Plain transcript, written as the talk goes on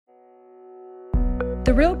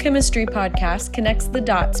The Real Chemistry podcast connects the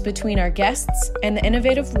dots between our guests and the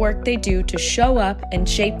innovative work they do to show up and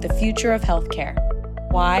shape the future of healthcare.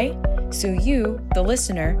 Why? So you, the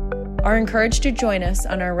listener, are encouraged to join us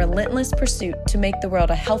on our relentless pursuit to make the world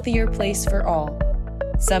a healthier place for all.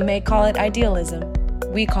 Some may call it idealism.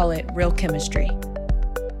 We call it real chemistry.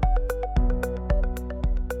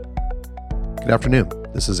 Good afternoon.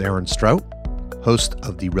 This is Aaron Strout, host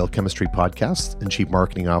of the Real Chemistry podcast and Chief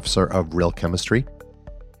Marketing Officer of Real Chemistry.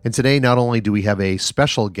 And today, not only do we have a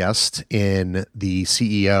special guest in the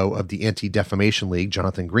CEO of the Anti-Defamation League,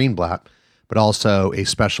 Jonathan Greenblatt, but also a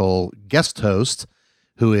special guest host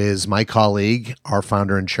who is my colleague, our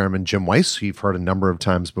founder and chairman, Jim Weiss, who you've heard a number of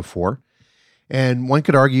times before. And one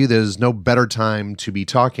could argue there's no better time to be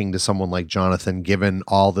talking to someone like Jonathan, given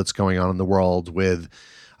all that's going on in the world with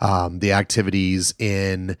the activities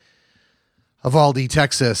in Uvalde,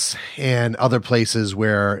 Texas, and other places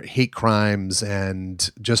where hate crimes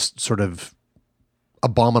and just sort of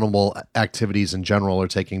abominable activities in general are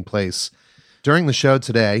taking place. During the show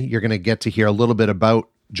today, you're going to get to hear a little bit about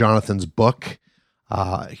Jonathan's book,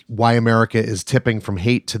 Why America is Tipping from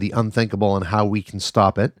Hate to the Unthinkable and How We Can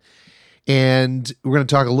Stop It. And we're going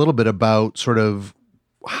to talk a little bit about sort of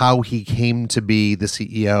how he came to be the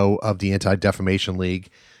CEO of the Anti-Defamation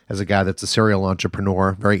League as a guy that's a serial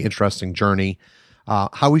entrepreneur, very interesting journey,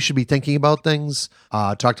 how we should be thinking about things,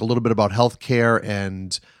 talked a little bit about healthcare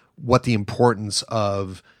and what the importance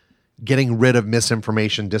of getting rid of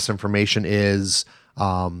misinformation, disinformation is,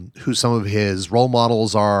 who some of his role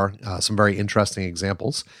models are, some very interesting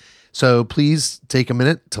examples. So please take a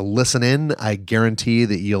minute to listen in. I guarantee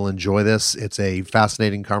that you'll enjoy this. It's a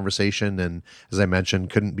fascinating conversation, and as I mentioned,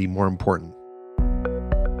 couldn't be more important.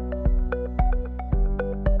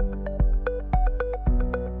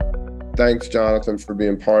 Thanks, Jonathan, for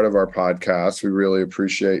being part of our podcast. We really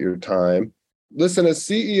appreciate your time. Listen, as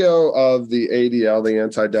CEO of the ADL, the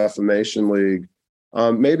Anti-Defamation League,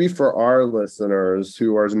 maybe for our listeners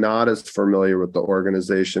who are not as familiar with the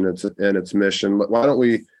organization and its mission, why don't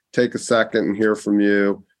we take a second and hear from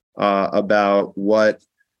you about what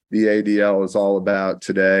the ADL is all about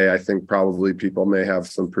today. I think probably people may have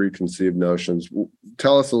some preconceived notions.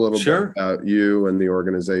 Tell us a little bit about you and the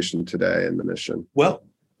organization today and the mission. Well,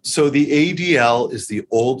 so the ADL is the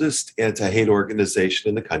oldest anti-hate organization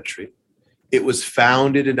in the country. It was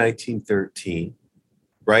founded in 1913,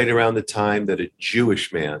 right around the time that a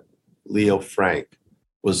Jewish man, Leo Frank,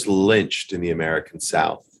 was lynched in the American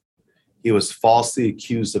South. He was falsely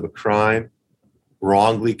accused of a crime,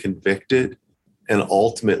 wrongly convicted, and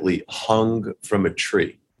ultimately hung from a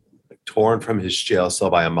tree, torn from his jail cell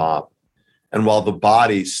by a mob. And while the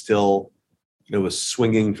body still was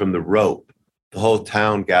swinging from the rope, the whole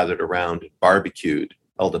town gathered around and barbecued,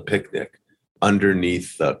 held a picnic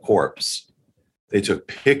underneath the corpse. They took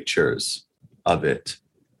pictures of it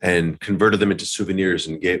and converted them into souvenirs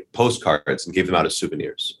and gave postcards and gave them out as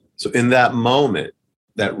souvenirs. So in that moment,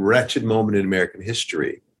 that wretched moment in American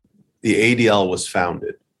history, the ADL was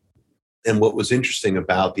founded. And what was interesting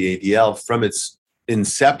about the ADL from its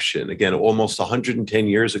inception, again, almost 110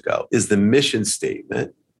 years ago, is the mission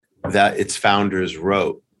statement that its founders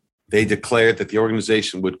wrote. They declared that the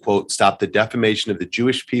organization would, quote, stop the defamation of the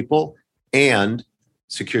Jewish people and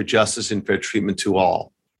secure justice and fair treatment to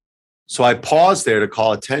all. So I paused there to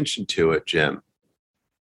call attention to it, Jim,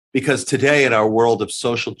 because today in our world of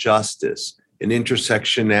social justice and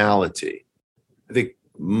intersectionality, I think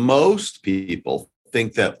most people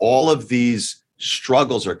think that all of these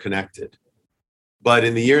struggles are connected. But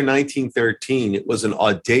in the year 1913, it was an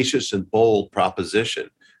audacious and bold proposition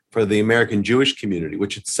for the American Jewish community,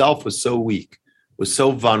 which itself was so weak, was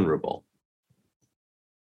so vulnerable,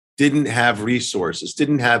 didn't have resources,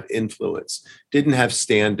 didn't have influence, didn't have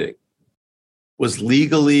standing, was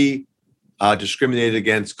legally discriminated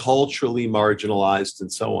against, culturally marginalized,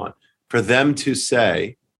 and so on. For them to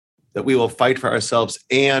say that we will fight for ourselves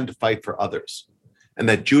and fight for others, and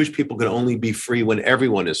that Jewish people can only be free when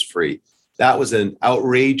everyone is free, that was an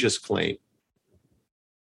outrageous claim.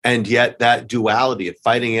 And yet that duality of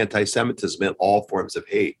fighting anti-Semitism and all forms of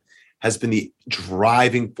hate has been the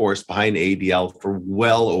driving force behind ADL for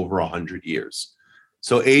well over 100 years.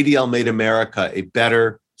 So ADL made America a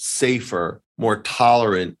better, safer, more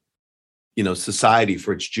tolerant, society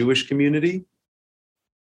for its Jewish community.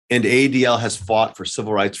 And ADL has fought for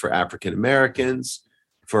civil rights for African Americans,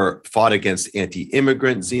 fought against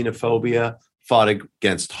anti-immigrant xenophobia, fought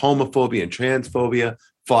against homophobia and transphobia,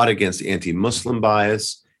 fought against anti-Muslim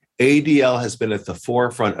bias. ADL has been at the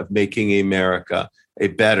forefront of making America a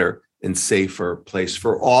better and safer place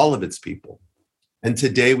for all of its people. And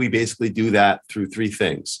today we basically do that through three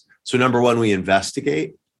things. So number one, we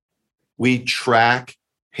investigate. We track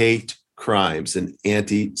hate crimes and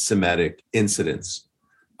anti-Semitic incidents.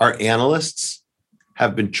 Our analysts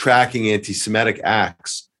have been tracking anti-Semitic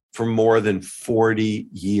acts for more than 40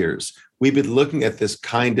 years. We've been looking at this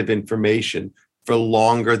kind of information for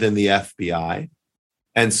longer than the FBI.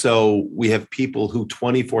 And so we have people who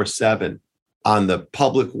 24/7 on the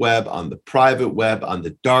public web, on the private web, on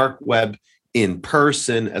the dark web, in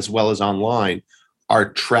person, as well as online,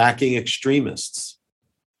 are tracking extremists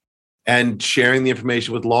and sharing the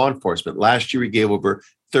information with law enforcement. Last year, we gave over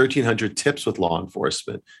 1,300 tips with law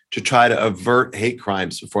enforcement to try to avert hate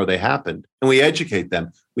crimes before they happened. And we educate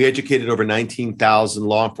them. We educated over 19,000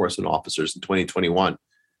 law enforcement officers in 2021.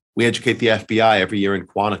 We educate the FBI every year in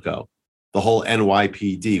Quantico, the whole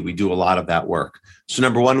NYPD. We do a lot of that work. So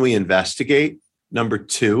number one, we investigate. Number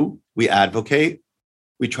two, we advocate.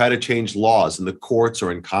 We try to change laws in the courts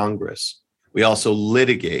or in Congress. We also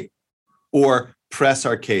litigate or press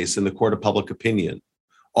our case in the court of public opinion,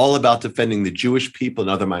 all about defending the Jewish people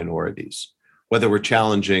and other minorities, whether we're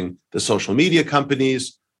challenging the social media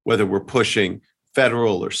companies, whether we're pushing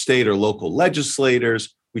federal or state or local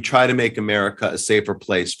legislators. We try to make America a safer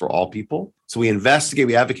place for all people. So we investigate,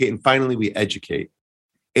 we advocate, and finally we educate.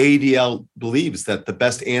 ADL believes that the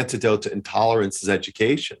best antidote to intolerance is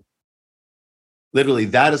education. Literally,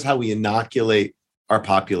 that is how we inoculate our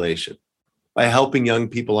population, by helping young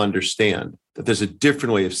people understand that there's a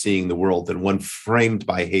different way of seeing the world than one framed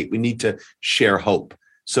by hate. We need to share hope.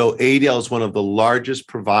 So ADL is one of the largest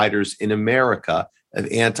providers in America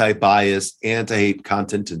of anti-bias, anti-hate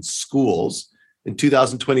content in schools. In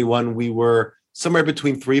 2021, we were somewhere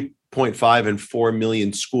between 3.5 and 4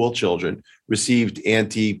 million school children received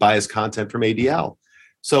anti-bias content from ADL.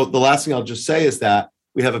 So the last thing I'll just say is that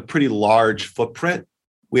we have a pretty large footprint.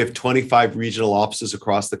 We have 25 regional offices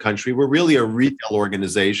across the country. We're really a retail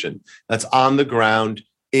organization that's on the ground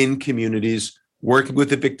in communities, working with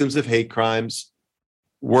the victims of hate crimes,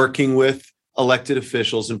 working with elected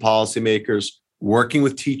officials and policymakers, working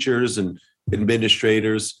with teachers and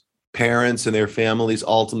administrators, parents and their families,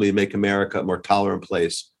 ultimately make America a more tolerant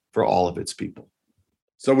place for all of its people.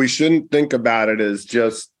 So we shouldn't think about it as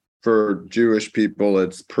just for Jewish people.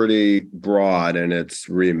 It's pretty broad in its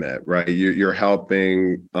remit, right? You're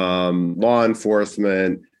helping law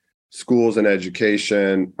enforcement, schools and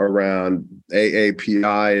education around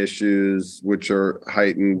AAPI issues, which are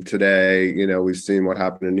heightened today. You know, we've seen what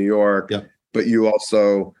happened in New York, yeah. But you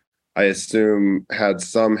also, I assume, had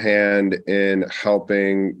some hand in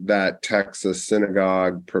helping that Texas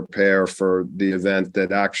synagogue prepare for the event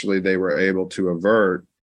that actually they were able to avert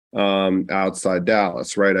outside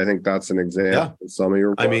Dallas, right? I think that's an example of some of your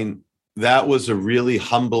work. I mean, that was a really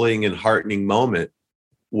humbling and heartening moment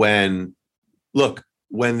when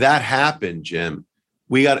that happened, Jim,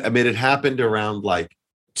 it happened around like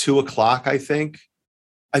 2:00, I think.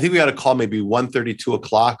 I think we got a call maybe 1:30,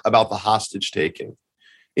 2:00 about the hostage taking.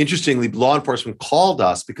 Interestingly, law enforcement called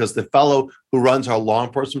us because the fellow who runs our law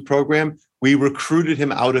enforcement program, we recruited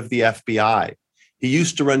him out of the FBI. He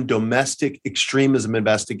used to run domestic extremism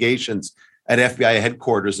investigations at FBI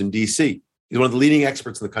headquarters in DC. He's one of the leading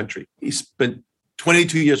experts in the country. He spent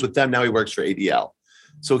 22 years with them. Now he works for ADL.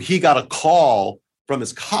 So he got a call from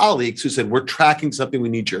his colleagues who said, "We're tracking something. We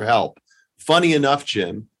need your help." Funny enough,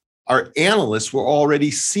 Jim, our analysts were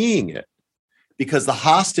already seeing it because the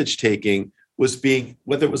hostage taking was being,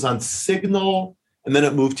 whether it was on Signal and then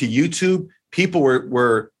it moved to YouTube, people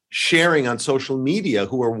were sharing on social media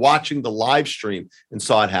who were watching the live stream and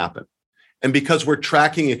saw it happen. And because we're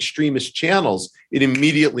tracking extremist channels, it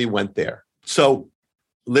immediately went there. So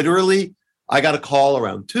literally, I got a call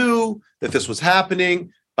around 2 that this was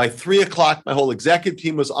happening. By 3:00, my whole executive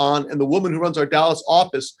team was on, and the woman who runs our Dallas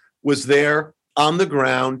office was there on the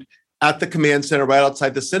ground at the command center right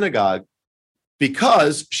outside the synagogue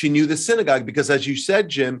because she knew the synagogue. Because as you said,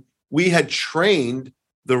 Jim, we had trained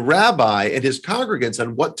the rabbi and his congregants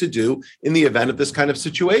on what to do in the event of this kind of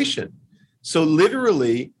situation. So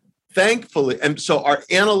literally, thankfully, and so our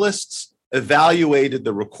analysts evaluated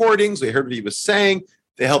the recordings. They heard what he was saying.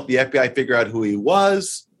 They helped the FBI figure out who he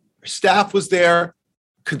was. Our staff was there,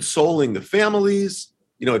 consoling the families,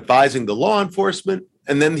 advising the law enforcement.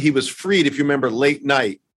 And then he was freed, if you remember, late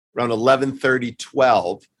night, around 11:30,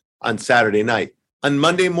 12 on Saturday night. On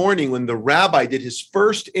Monday morning, when the rabbi did his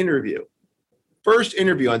first interview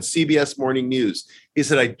on CBS Morning News, he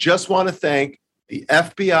said, "I just want to thank the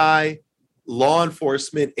FBI, law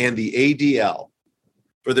enforcement, and the ADL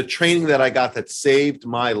for the training that I got that saved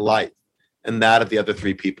my life and that of the other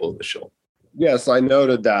 3 people in the show." Yes, I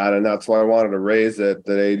noted that, and that's why I wanted to raise it,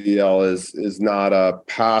 that ADL is not a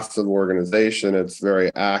passive organization. It's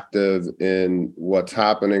very active in what's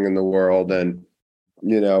happening in the world. And,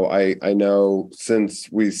 I know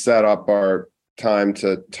since we set up our time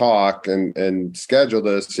to talk and schedule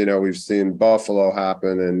this, we've seen Buffalo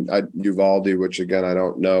happen and Uvalde, which again, I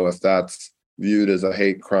don't know if that's viewed as a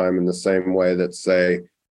hate crime in the same way that, say,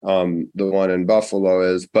 the one in Buffalo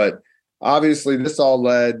is. But obviously,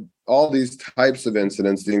 all these types of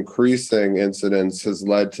incidents, the increasing incidents has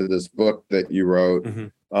led to this book that you wrote.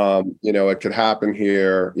 It could happen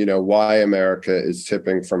here, why America is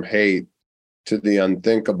tipping from hate to the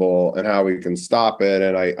unthinkable and how we can stop it.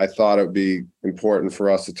 And I thought it would be important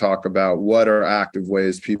for us to talk about what are active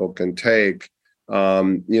ways people can take.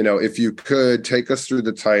 If you could take us through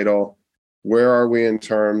the title, where are we in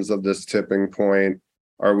terms of this tipping point?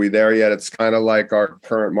 Are we there yet? It's kind of like our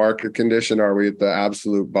current market condition. Are we at the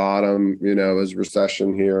absolute bottom, as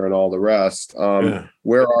recession here and all the rest?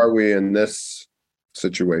 Where are we in this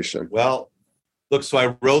situation? Well, look, so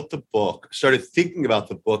I wrote the book, started thinking about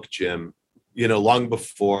the book, Jim, long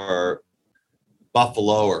before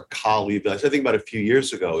Buffalo or Cali. I think about a few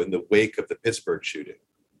years ago in the wake of the Pittsburgh shooting.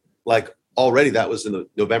 Like already that was in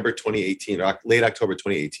November 2018 or late October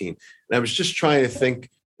 2018. And I was just trying to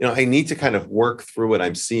think, I need to kind of work through what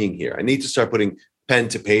I'm seeing here. I need to start putting pen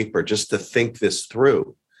to paper just to think this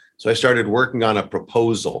through. So I started working on a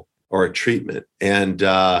proposal or a treatment. And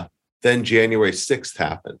then January 6th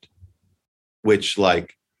happened, which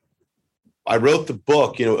I wrote the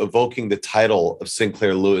book, evoking the title of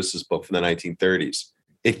Sinclair Lewis's book from the 1930s.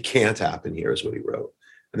 It Can't Happen Here is what he wrote.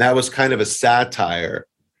 And that was kind of a satire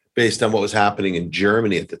based on what was happening in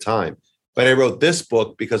Germany at the time. But I wrote this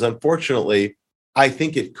book because unfortunately, I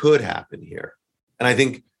think it could happen here. And I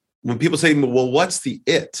think when people say, well, what's the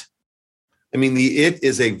it? I mean, the it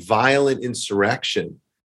is a violent insurrection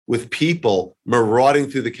with people marauding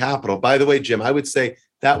through the Capitol. By the way, Jim, I would say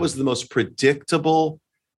that was the most predictable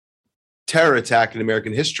terror attack in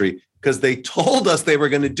American history because they told us they were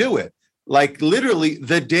going to do it, like literally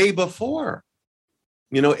the day before.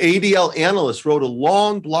 ADL analysts wrote a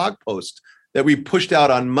long blog post that we pushed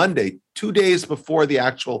out on Monday, 2 days before the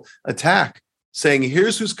actual attack, saying,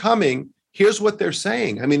 here's who's coming, here's what they're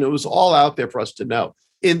saying. I mean, it was all out there for us to know.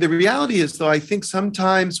 And the reality is, though, I think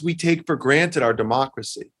sometimes we take for granted our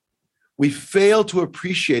democracy. We fail to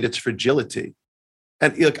appreciate its fragility.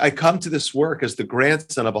 And look, I come to this work as the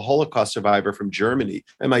grandson of a Holocaust survivor from Germany.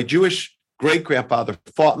 And my Jewish great-grandfather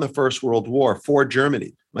fought in the First World War for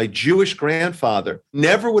Germany. My Jewish grandfather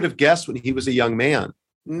never would have guessed when he was a young man,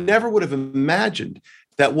 never would have imagined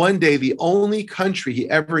that one day the only country he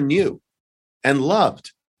ever knew and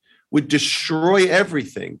loved would destroy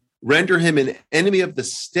everything, render him an enemy of the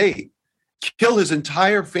state, kill his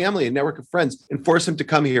entire family and network of friends, and force him to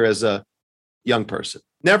come here as a young person.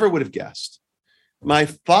 Never would have guessed. My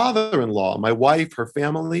father-in-law, my wife, her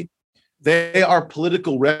family, they are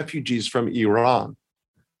political refugees from Iran.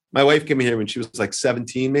 My wife came here when she was like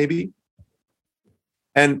 17, maybe.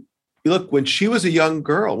 And look, when she was a young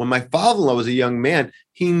girl, when my father-in-law was a young man,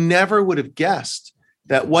 he never would have guessed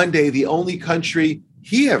that one day the only country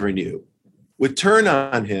he ever knew would turn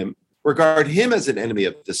on him, regard him as an enemy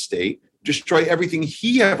of the state, destroy everything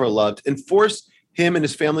he ever loved, and force him and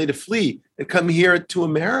his family to flee and come here to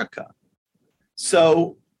America.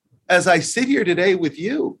 So as I sit here today with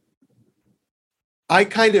you,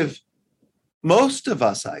 most of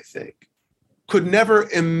us, I think, could never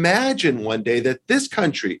imagine one day that this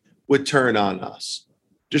country would turn on us,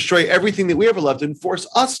 destroy everything that we ever loved, and force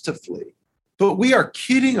us to flee. But we are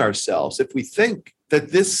kidding ourselves if we think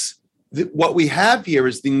that what we have here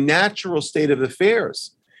is the natural state of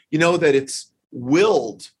affairs, that it's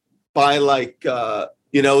willed by the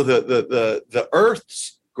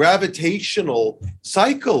Earth's gravitational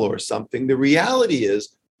cycle or something. The reality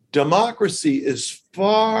is democracy is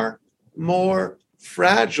far more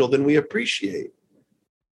fragile than we appreciate.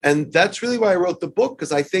 And that's really why I wrote the book,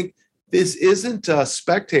 because I think this isn't a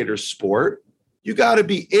spectator sport. You got to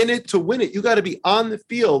be in it to win it. You got to be on the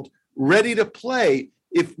field, ready to play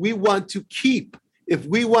if we want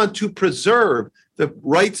to preserve the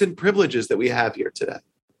rights and privileges that we have here today.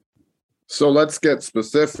 So let's get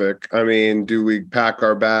specific. I mean, do we pack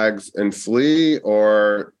our bags and flee?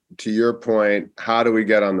 Or to your point, how do we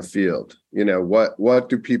get on the field? What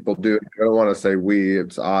do people do? I don't want to say we,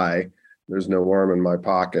 it's I. There's no worm in my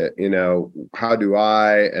pocket. How do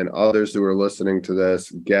I and others who are listening to this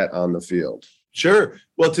get on the field? Sure.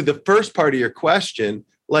 Well, to the first part of your question,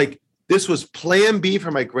 this was plan B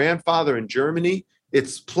for my grandfather in Germany.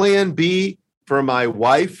 It's plan B for my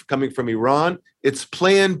wife coming from Iran. It's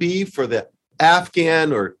plan B for the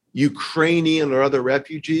Afghan or Ukrainian or other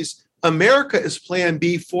refugees. America is plan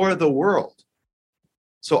B for the world.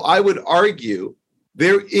 So I would argue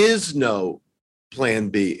there is no plan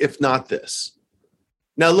B, if not this.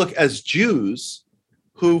 Now, look, as Jews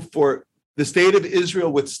who, for the state of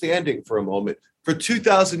Israel withstanding for a moment, for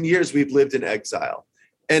 2,000 years, we've lived in exile.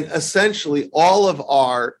 And essentially all of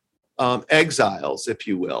our exiles, if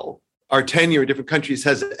you will, our tenure in different countries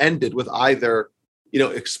has ended with either,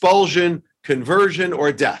 expulsion, conversion,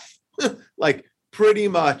 or death. Like pretty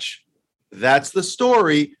much that's the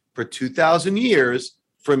story for 2,000 years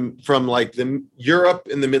from like Europe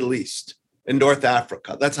and the Middle East and North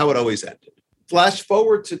Africa. That's how it always ended. Flash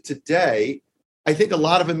forward to today, I think a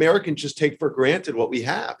lot of Americans just take for granted what we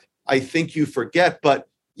have. I think you forget, but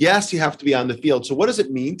yes, you have to be on the field. So what does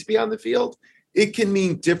it mean to be on the field? It can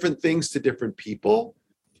mean different things to different people.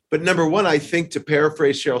 But number one, I think, to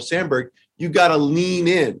paraphrase Sheryl Sandberg, you got to lean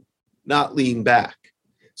in, not lean back.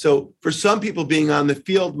 So for some people, being on the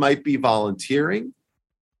field might be volunteering.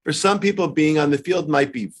 For some people, being on the field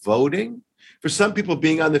might be voting. For some people,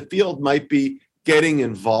 being on the field might be getting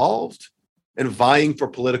involved and vying for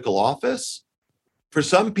political office. For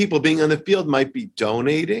some people, being on the field might be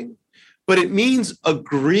donating. But it means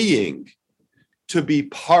agreeing to be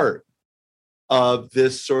part of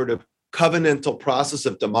this sort of covenantal process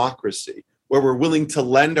of democracy, where we're willing to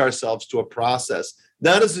lend ourselves to a process,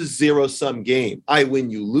 not as a zero-sum game, I win,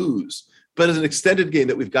 you lose, but as an extended game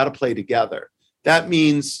that we've got to play together. That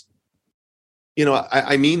means,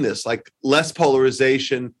 I mean this, like less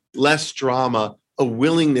polarization, less drama, a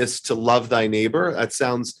willingness to love thy neighbor. That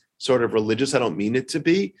sounds sort of religious. I don't mean it to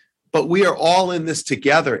be, but we are all in this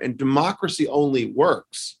together, and democracy only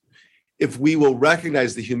works if we will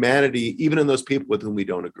recognize the humanity, even in those people with whom we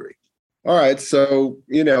don't agree. All right. So,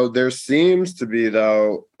 there seems to be,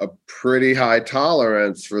 though, a pretty high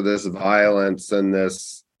tolerance for this violence and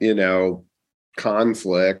this,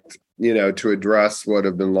 conflict, to address what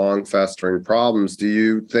have been long festering problems. Do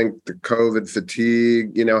you think the COVID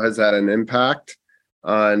fatigue, has had an impact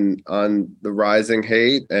on the rising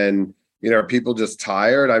hate? And, are people just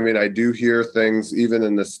tired? I mean, I do hear things, even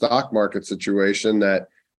in the stock market situation, that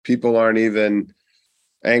people aren't even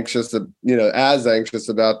anxious, as anxious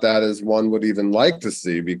about that as one would even like to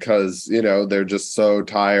see, because, they're just so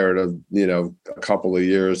tired of, a couple of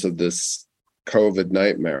years of this COVID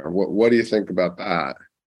nightmare. What do you think about that?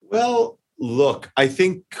 Well, look, I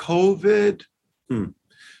think COVID,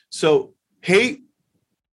 so hate,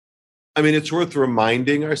 it's worth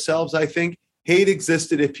reminding ourselves, I think, hate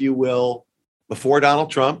existed, if you will, before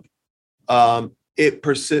Donald Trump.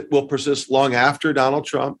 It will persist long after Donald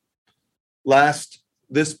Trump.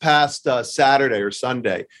 This past Saturday or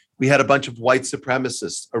Sunday, we had a bunch of white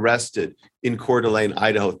supremacists arrested in Coeur d'Alene,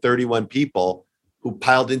 Idaho, 31 people who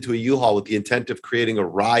piled into a U-Haul with the intent of creating a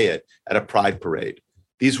riot at a pride parade.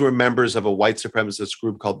 These were members of a white supremacist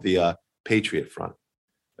group called the Patriot Front.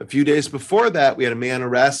 A few days before that, we had a man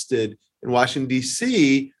arrested in Washington,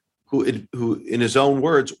 D.C., who, in his own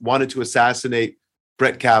words, wanted to assassinate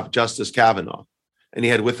Justice Kavanaugh. And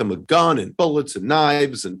he had with him a gun and bullets and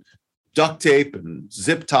knives and duct tape and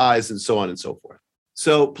zip ties and so on and so forth.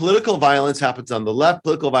 So political violence happens on the left,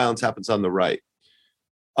 political violence happens on the right.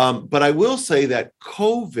 But I will say that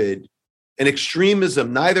COVID and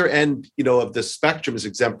extremism, neither end of the spectrum is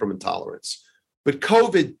exempt from intolerance. But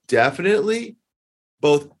COVID definitely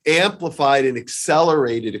both amplified and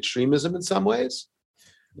accelerated extremism in some ways.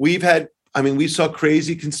 We saw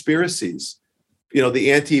crazy conspiracies.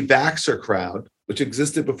 The anti-vaxxer crowd, which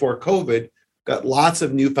existed before COVID, got lots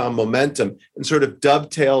of newfound momentum and sort of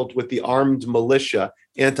dovetailed with the armed militia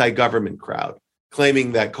anti-government crowd,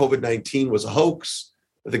 claiming that COVID-19 was a hoax,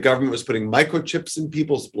 that the government was putting microchips in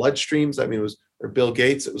people's bloodstreams. Or Bill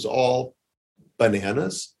Gates, it was all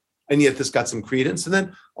bananas. And yet this got some credence. And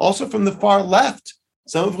then also from the far left,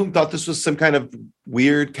 some of whom thought this was some kind of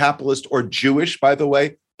weird capitalist or Jewish, by the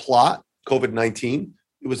way, plot, COVID-19.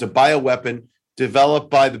 It was a bioweapon developed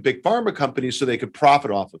by the big pharma companies so they could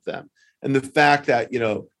profit off of them. And the fact that,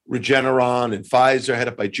 Regeneron and Pfizer, headed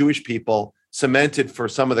up by Jewish people, cemented for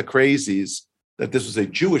some of the crazies that this was a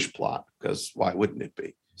Jewish plot, because why wouldn't it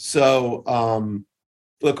be? So,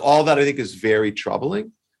 look, all that I think is very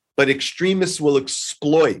troubling, but extremists will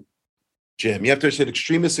exploit, Jim. You have to understand,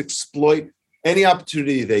 extremists exploit any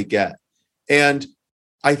opportunity they get. And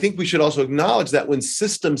I think we should also acknowledge that when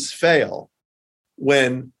systems fail,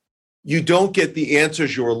 when you don't get the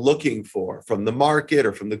answers you're looking for from the market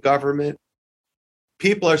or from the government,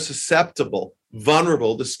 people are susceptible,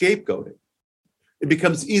 vulnerable to scapegoating. It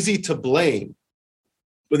becomes easy to blame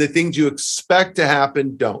when the things you expect to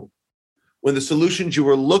happen don't. when the solutions you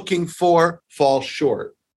were looking for fall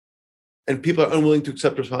short. And people are unwilling to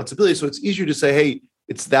accept responsibility. So it's easier to say, hey,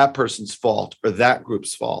 it's that person's fault or that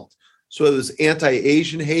group's fault. So whether it's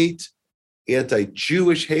anti-Asian hate,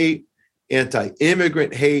 anti-Jewish hate,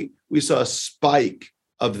 anti-immigrant hate, we saw a spike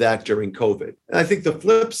of that during COVID. And I think the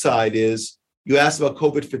flip side is, you asked about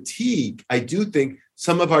COVID fatigue. I do think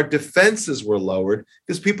some of our defenses were lowered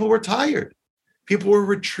because people were tired. People were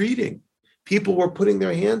retreating. People were putting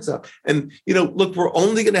their hands up. And, look, we're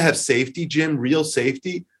only going to have safety, Jim, real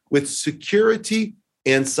safety, with security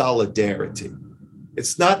and solidarity.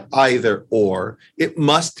 It's not either or. It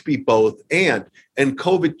must be both and. And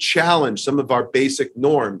COVID challenged some of our basic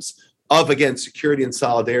norms of, again, security and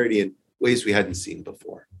solidarity in ways we hadn't seen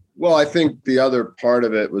before. Well, I think the other part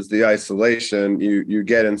of it was the isolation. You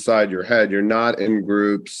get inside your head. You're not in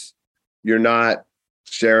groups. You're not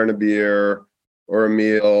sharing a beer or a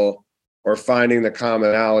meal or finding the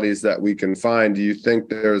commonalities that we can find. Do you think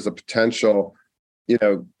there's a potential,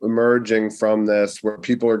 emerging from this where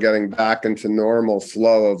people are getting back into normal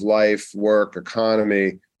flow of life, work,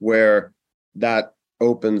 economy, where that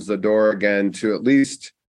opens the door again to at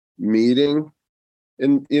least meeting?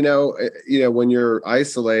 And, when you're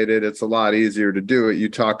isolated, it's a lot easier to do it. You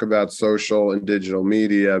talk about social and digital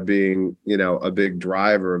media being, a big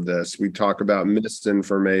driver of this. We talk about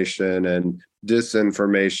misinformation and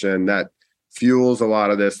disinformation that fuels a lot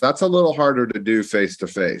of this. That's a little harder to do face to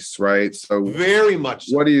face, right? So very much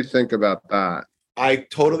so. What do you think about that? I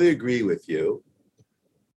totally agree with you.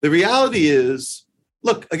 The reality is,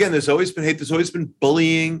 look, again, there's always been hate. There's always been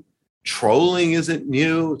bullying. Trolling isn't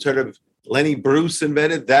new. Sort of Lenny Bruce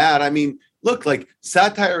invented that. I mean, look, like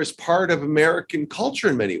satire is part of American culture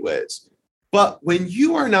in many ways. But when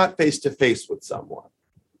you are not face to face with someone,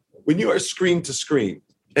 when you are screen to screen,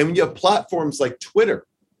 and when you have platforms like Twitter,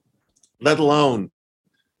 let alone,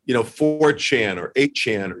 4chan or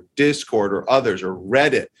 8chan or Discord or others or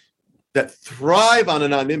Reddit that thrive on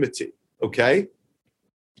anonymity, okay?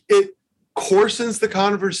 It coarsens the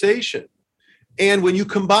conversation. And when you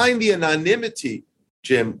combine the anonymity,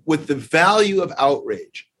 Jim, with the value of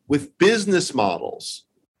outrage, with business models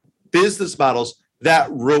that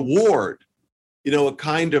reward, a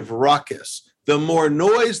kind of ruckus. The more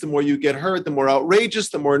noise, the more you get heard. The more outrageous,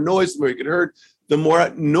 the more noise, the more you get heard. The more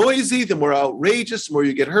noisy, the more outrageous, the more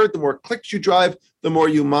you get heard. The more clicks you drive, the more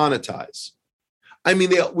you monetize. I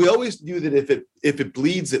mean, we always knew that if it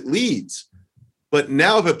bleeds, it leads. But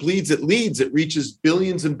now if it bleeds, it leads. It reaches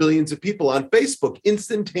billions and billions of people on Facebook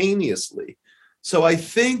instantaneously. So I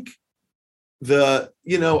think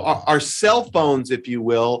our cell phones, if you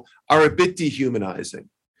will, are a bit dehumanizing.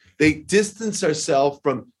 They distance ourselves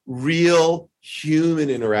from real human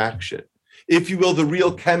interaction. If you will, the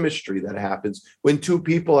real chemistry that happens when two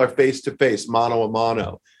people are face to face, mano a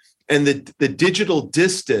mano. And the digital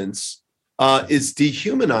distance is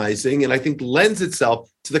dehumanizing, and I think lends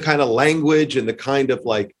itself to the kind of language and the kind of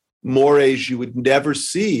like mores you would never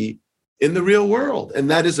see in the real world. And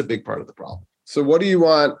that is a big part of the problem. So what do you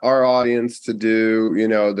want our audience to do?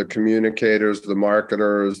 The communicators, the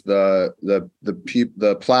marketers, the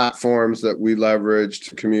platforms that we leverage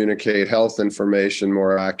to communicate health information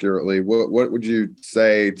more accurately. What would you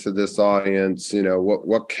say to this audience?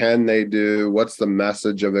 What can they do? What's the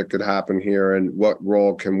message of it could happen here? And what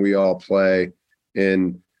role can we all play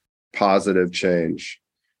in positive change?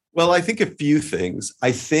 Well, I think a few things.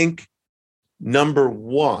 I think number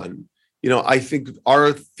one, I think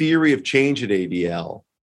our theory of change at ADL,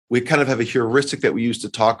 we kind of have a heuristic that we use to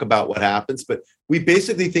talk about what happens, but we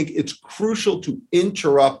basically think it's crucial to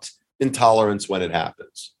interrupt intolerance when it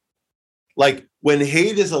happens. Like when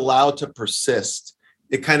hate is allowed to persist,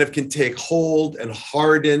 it kind of can take hold and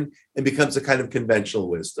harden and becomes a kind of conventional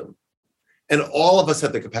wisdom. And all of us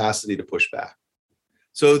have the capacity to push back.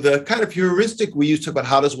 So the kind of heuristic we use to talk about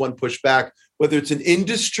how does one push back, whether it's an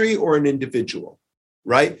industry or an individual,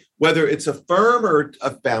 right? Whether it's a firm or a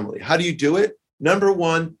family, how do you do it? Number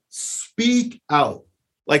one, speak out.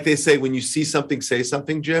 Like they say, when you see something, say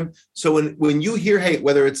something, Jim. So when you hear hate,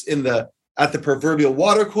 whether it's at the proverbial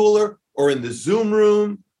water cooler or in the Zoom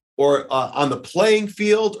room or on the playing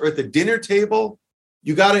field or at the dinner table,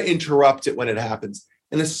 you got to interrupt it when it happens.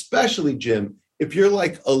 And especially, Jim, if you're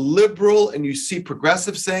like a liberal and you see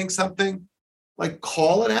progressive saying something, like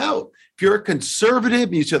call it out. If you're a conservative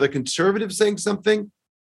and you see other conservatives saying something,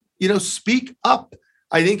 speak up.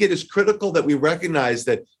 I think it is critical that we recognize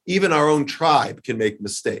that even our own tribe can make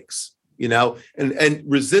mistakes, and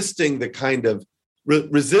resisting the kind of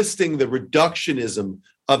resisting the reductionism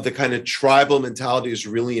of the kind of tribal mentality is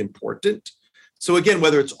really important. So again,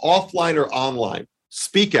 whether it's offline or online,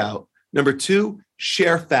 speak out. Number two,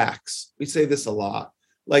 share facts. We say this a lot.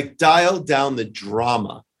 Like, dial down the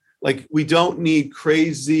drama. Like, we don't need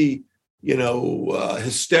crazy,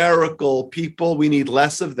 hysterical people. We need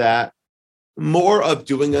less of that, more of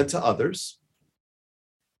doing unto others.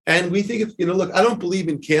 And we think, look, I don't believe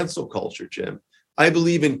in cancel culture, Jim. I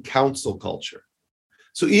believe in counsel culture.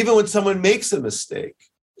 So even when someone makes a mistake,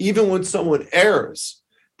 even when someone errs,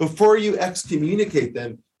 before you excommunicate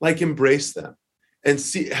them, like, embrace them and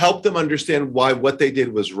help them understand why what they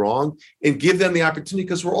did was wrong, and give them the opportunity,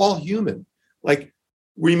 because we're all human. Like,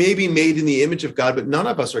 we may be made in the image of God, but none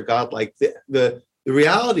of us are God-like. The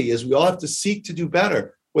reality is we all have to seek to do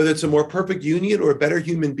better, whether it's a more perfect union or a better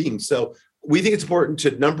human being. So we think it's important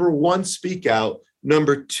to, number one, speak out.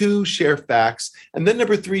 Number two, share facts. And then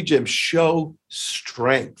number three, Jim, show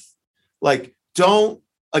strength. Like, don't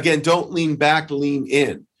lean back, lean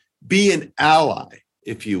in. Be an ally,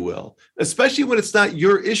 if you will, especially when it's not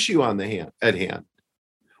your issue at hand.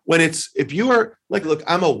 If you are like, look,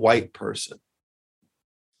 I'm a white person,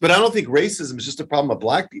 but I don't think racism is just a problem of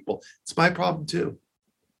Black people. It's my problem too.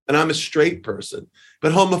 And I'm a straight person,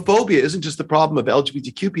 but homophobia isn't just the problem of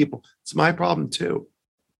LGBTQ people. It's my problem too.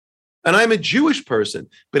 And I'm a Jewish person,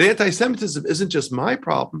 but anti-Semitism isn't just my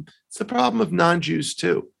problem. It's the problem of non-Jews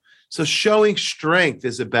too. So showing strength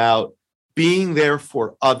is about being there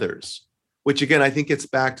for others, which again, I think gets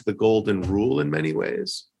back to the golden rule in many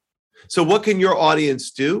ways. So what can your audience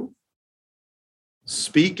do?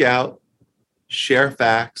 Speak out, share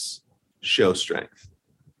facts, show strength.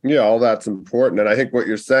 Yeah, all that's important. And I think what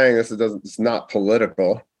you're saying is it's not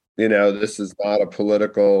political. This is not a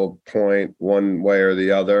political point one way or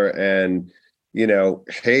the other. And,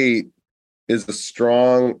 hate is a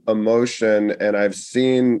strong emotion. And I've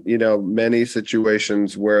seen, many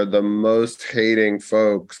situations where the most hating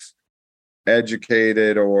folks,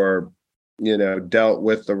 educated or, dealt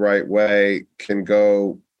with the right way, can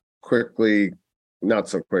go quickly, not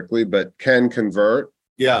so quickly, but can convert.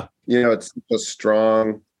 Yeah. It's a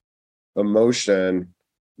strong emotion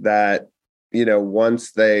that,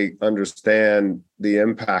 once they understand the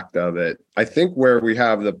impact of it, I think where we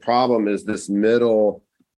have the problem is this middle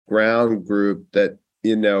ground group that,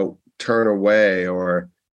 turn away, or,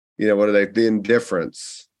 the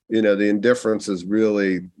indifference. The indifference is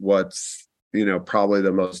really what's, probably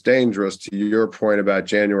the most dangerous. To your point about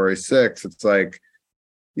January 6th, it's like,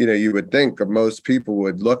 you would think most people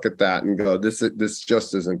would look at that and go, this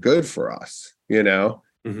just isn't good for us,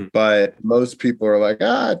 Mm-hmm. But most people are like,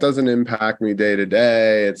 it doesn't impact me day to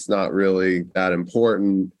day. It's not really that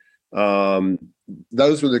important.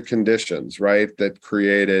 Those were the conditions, right, that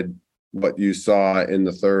created what you saw in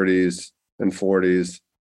the 30s and 40s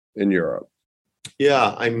in Europe.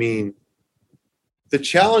 Yeah, I mean, the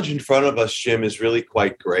challenge in front of us, Jim, is really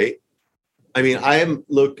quite great. I mean,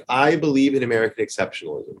 I believe in American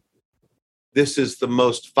exceptionalism. This is the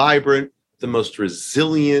most vibrant, the most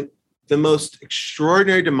resilient, the most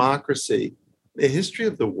extraordinary democracy in the history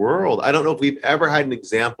of the world. I don't know if we've ever had an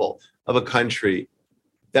example of a country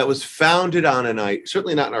that was founded on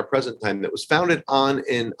certainly not in our present time, that was founded on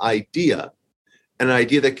an idea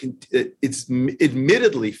that it's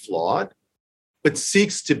admittedly flawed, but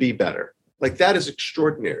seeks to be better. Like, that is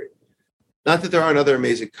extraordinary. Not that there aren't other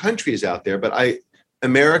amazing countries out there, but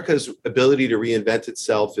America's ability to reinvent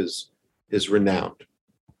itself is renowned.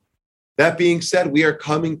 That being said, we are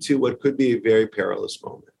coming to what could be a very perilous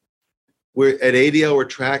moment. At ADL, we're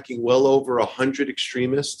tracking well over 100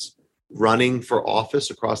 extremists running for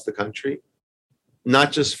office across the country,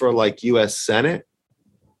 not just for like U.S. Senate,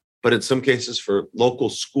 but in some cases for local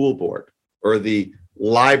school board or the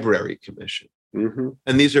library commission. Mm-hmm.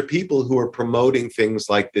 And these are people who are promoting things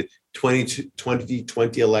like the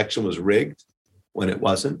 2020 election was rigged when it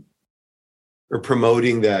wasn't, or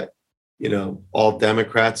promoting that, all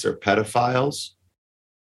Democrats are pedophiles.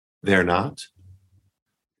 They're not.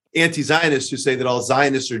 Anti-Zionists who say that all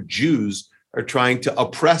Zionists or Jews are trying to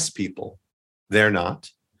oppress people. They're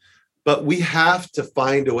not. But we have to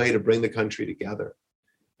find a way to bring the country together.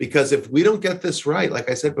 Because if we don't get this right, like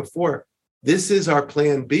I said before, this is our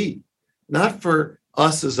plan B, not for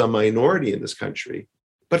us as a minority in this country,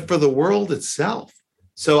 but for the world itself.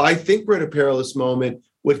 So I think we're at a perilous moment.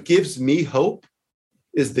 What gives me hope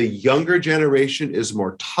is the younger generation is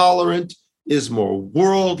more tolerant, is more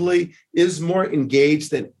worldly, is more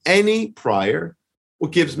engaged than any prior.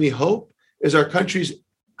 What gives me hope is our country's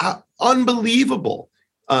unbelievable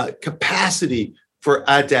capacity for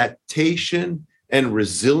adaptation and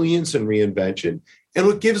resilience and reinvention. And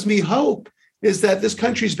what gives me hope is that this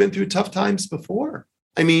country's been through tough times before.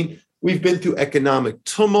 I mean, we've been through economic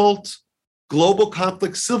tumult, global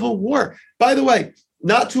conflict, civil war. By the way,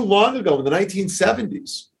 not too long ago in the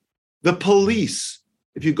 1970s, the police,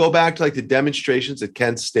 if you go back to like the demonstrations at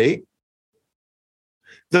Kent State,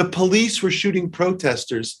 the police were shooting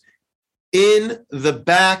protesters in the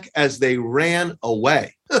back as they ran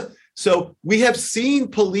away. So we have seen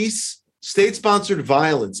police state-sponsored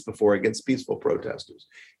violence before against peaceful protesters.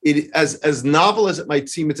 It, as novel as it might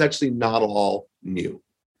seem, it's actually not all new.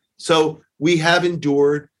 So we have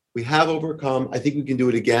endured, we have overcome. I think we can do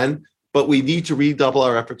it again, but we need to redouble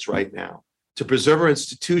our efforts right now to preserve our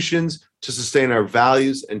institutions, to sustain our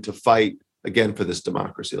values, and to fight again for this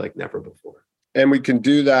democracy like never before. And we can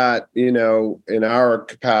do that, in our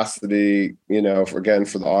capacity, for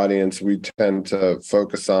the audience, we tend to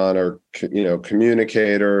focus on our,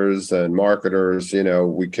 communicators and marketers.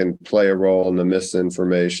 We can play a role in the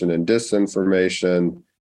misinformation and disinformation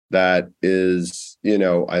that is,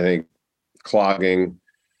 I think, clogging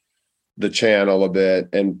the channel a bit,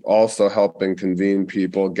 and also helping convene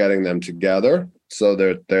people, getting them together so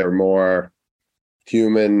that they're more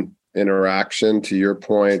human interaction, to your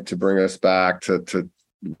point, to bring us back to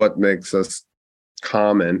what makes us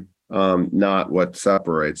common, not what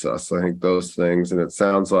separates us. I think those things, and it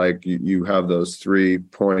sounds like you have those 3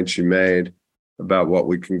 points you made about what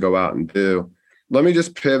we can go out and do. Let me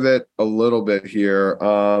just pivot a little bit here.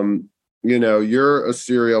 You're a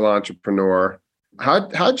serial entrepreneur.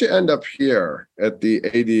 How'd you end up here at the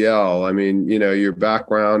ADL? I mean, your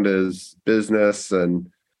background is business and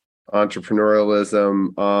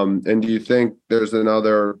entrepreneurialism. And do you think there's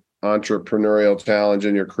another entrepreneurial challenge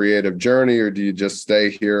in your creative journey, or do you just stay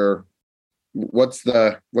here? What's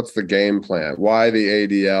the game plan? Why the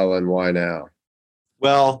ADL and why now?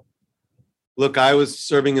 Well, look, I was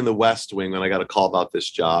serving in the West Wing when I got a call about this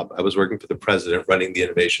job. I was working for the president, running the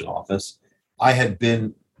innovation office. I had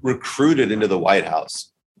been recruited into the White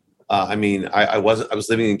House. I was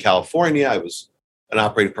living in California. I was an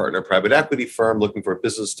operating partner, a private equity firm, looking for a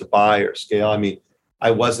business to buy or scale. I mean,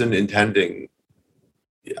 I wasn't intending,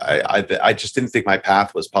 I just didn't think my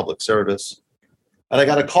path was public service. And I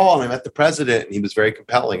got a call and I met the president, and he was very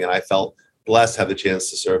compelling. And I felt blessed to have the chance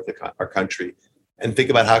to serve our country and think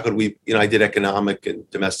about how could we, I did economic and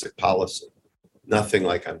domestic policy, nothing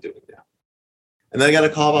like I'm doing now. And then I got a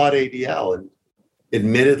call about ADL, and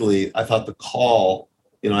admittedly, I thought the call,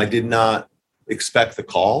 I did not expect the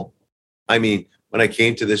call. I mean, when I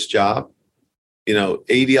came to this job,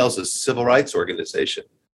 ADL is a civil rights organization.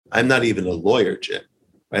 I'm not even a lawyer, Jim,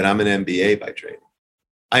 right? I'm an MBA by training.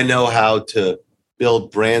 I know how to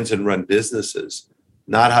build brands and run businesses,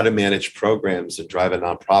 not how to manage programs and drive a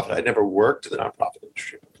nonprofit. I never worked in the nonprofit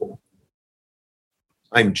industry before.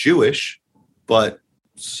 I'm Jewish, but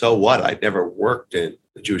so what? I'd never worked in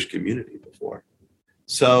the Jewish community before.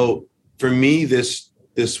 So for me, this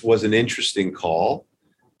was an interesting call,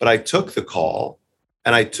 but I took the call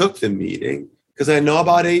and I took the meeting because I know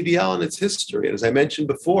about ADL and its history. And as I mentioned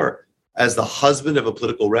before, as the husband of a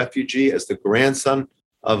political refugee, as the grandson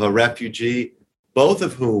of a refugee, both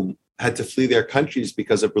of whom had to flee their countries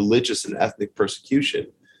because of religious and ethnic persecution,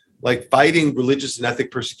 like fighting religious and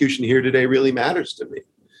ethnic persecution here today really matters to me.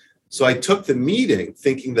 So I took the meeting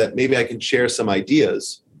thinking that maybe I can share some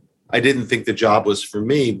ideas. I didn't think the job was for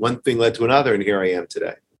me. One thing led to another, and here I am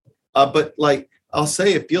today. But I'll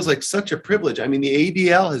say, it feels like such a privilege. I mean, the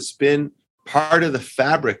ADL has been part of the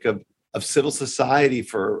fabric of civil society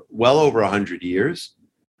for well over 100 years.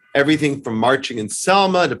 Everything from marching in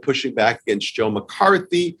Selma to pushing back against Joe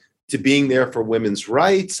McCarthy to being there for women's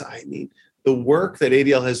rights. I mean, the work that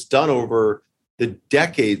ADL has done over the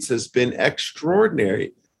decades has been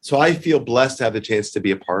extraordinary. So I feel blessed to have the chance to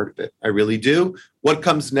be a part of it. I really do. What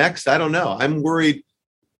comes next? I don't know. I'm worried.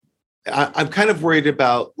 I'm kind of worried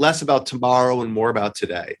about less about tomorrow and more about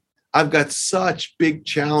today. I've got such big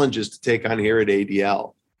challenges to take on here at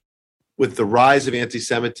ADL with the rise of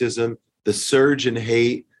anti-Semitism, the surge in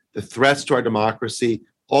hate, the threats to our democracy.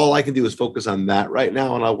 All I can do is focus on that right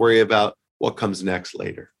now, and I'll worry about what comes next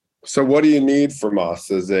later. So what do you need from us?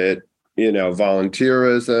 Is it,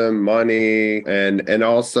 volunteerism, money, and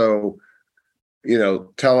also,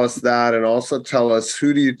 tell us that, and also tell us,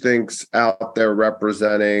 who do you think's out there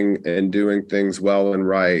representing and doing things well and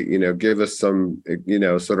right? Give us some,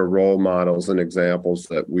 sort of role models and examples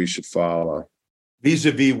that we should follow.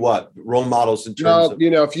 Vis-a-vis what? Role models in terms of...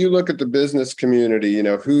 if you look at the business community,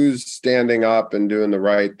 who's standing up and doing the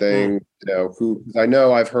right thing, who, I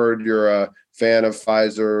know I've heard you're a fan of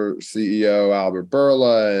Pfizer CEO Albert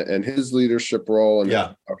Bourla and his leadership role and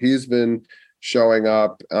how he's been showing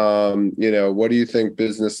up. What do you think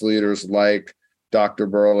business leaders like Dr.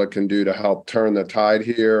 Bourla can do to help turn the tide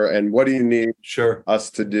here? And what do you need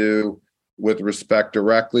us to do, with respect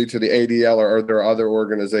directly to the ADL, or are there other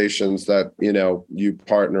organizations that, you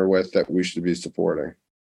partner with that we should be supporting?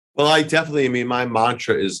 Well, my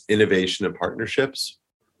mantra is innovation and partnerships.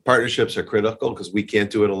 Partnerships are critical because we can't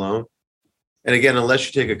do it alone. And again, unless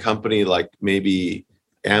you take a company like maybe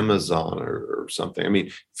Amazon or something,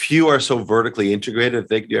 few are so vertically integrated. If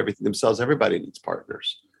they can do everything themselves, everybody needs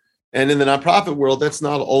partners. And in the nonprofit world, that's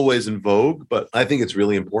not always in vogue, but I think it's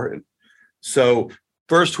really important. So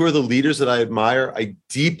first, who are the leaders that I admire? I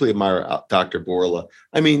deeply admire Dr. Bourla.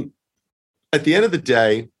 At the end of the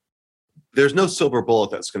day, there's no silver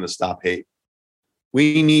bullet that's going to stop hate.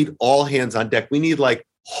 We need all hands on deck. We need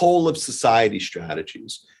whole of society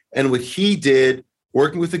strategies. And what he did,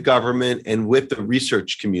 working with the government and with the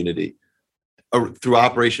research community through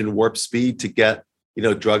Operation Warp Speed to get,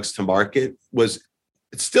 drugs to market,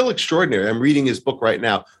 it's still extraordinary. I'm reading his book right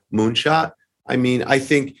now, Moonshot. I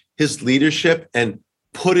think his leadership and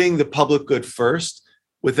putting the public good first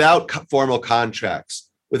without formal contracts,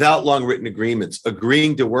 without long written agreements,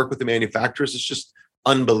 agreeing to work with the manufacturers is just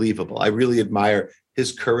unbelievable. I really admire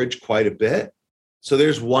his courage quite a bit. So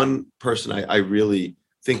there's one person I really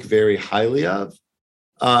think very highly of.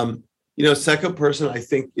 Second person I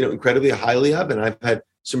think, incredibly highly of, and I've had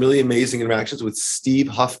some really amazing interactions with Steve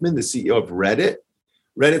Huffman, the CEO of Reddit.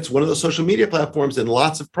 Reddit's one of those social media platforms and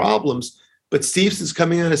lots of problems, but Steve, since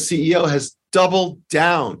coming on as CEO, has doubled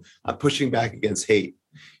down on pushing back against hate.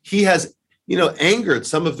 He has, angered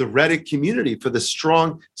some of the Reddit community for the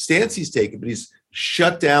strong stance he's taken, but he's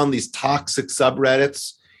shut down these toxic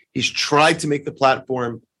subreddits. He's tried to make the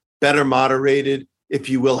platform better moderated, if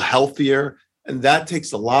you will, healthier. And that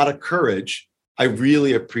takes a lot of courage. I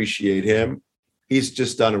really appreciate him. He's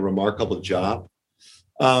just done a remarkable job.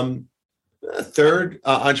 A third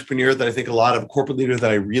entrepreneur that I think a lot of corporate leader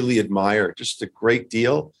that I really admire, just a great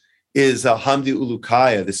deal, is Hamdi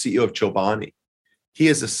Ulukaya, the CEO of Chobani. He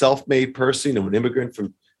is a self-made person, an immigrant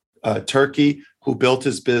from Turkey who built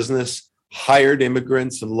his business, hired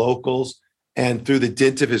immigrants and locals, and through the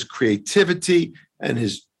dint of his creativity and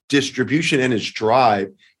his distribution and his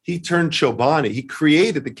drive, he turned Chobani. He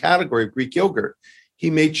created the category of Greek yogurt. He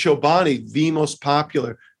made Chobani the most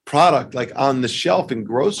popular product, on the shelf in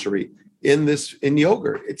grocery in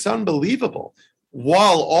yogurt. It's unbelievable.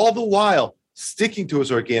 All the while sticking to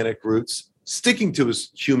his organic roots, sticking to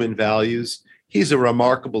his human values. He's a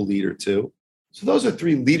remarkable leader too. So those are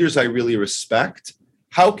three leaders I really respect.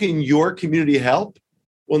 How can your community help?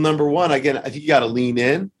 Well, number one, again, I think you got to lean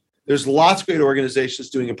in. There's lots of great organizations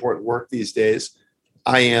doing important work these days.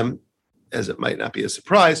 I am, as it might not be a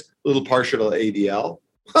surprise, a little partial to ADL.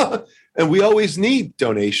 And we always need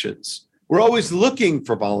donations. We're always looking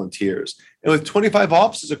for volunteers. And with 25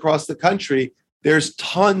 offices across the country, there's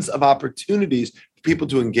tons of opportunities for people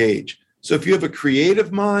to engage. So if you have a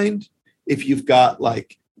creative mind, if you've got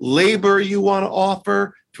labor you want to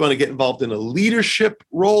offer, if you want to get involved in a leadership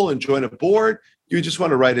role and join a board, you just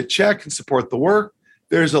want to write a check and support the work,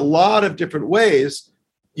 there's a lot of different ways.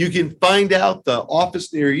 You can find out the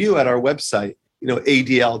office near you at our website,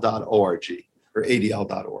 adl.org or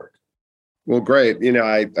adl.org. Well, great.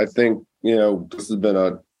 I think, this has been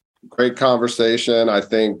a great conversation. I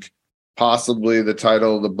think possibly the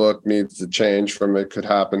title of the book needs to change from "It Could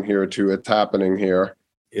Happen Here" to "It's Happening Here."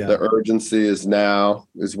 Yeah. The urgency is now,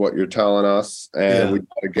 is what you're telling us. And we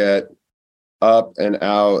got to get up and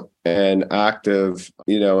out and active,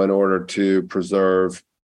 in order to preserve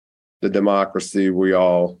the democracy we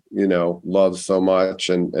all, love so much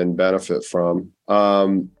and benefit from.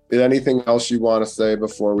 Anything else you want to say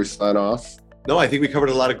before we sign off? No, I think we covered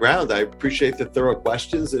a lot of ground. I appreciate the thorough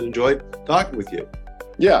questions and enjoyed talking with you.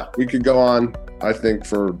 Yeah, we could go on, I think,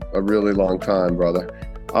 for a really long time, brother.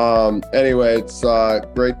 Anyway, it's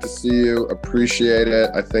great to see you. Appreciate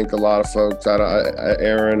it. I think a lot of folks,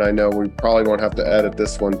 Aaron, I know we probably won't have to edit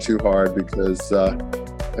this one too hard because I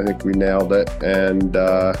think we nailed it, and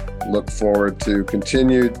look forward to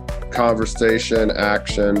continued conversation,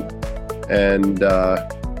 action, and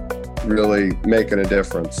really making a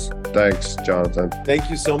difference. Thanks, Jonathan. Thank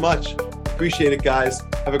you so much. Appreciate it, guys.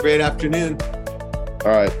 Have a great afternoon.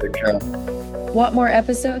 All right, take care. Want more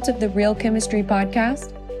episodes of the Real Chemistry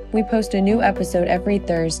Podcast? We post a new episode every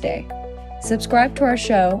Thursday. Subscribe to our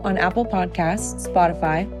show on Apple Podcasts,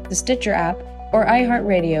 Spotify, the Stitcher app, or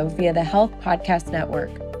iHeartRadio via the Health Podcast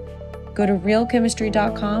Network. Go to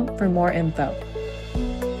realchemistry.com for more info.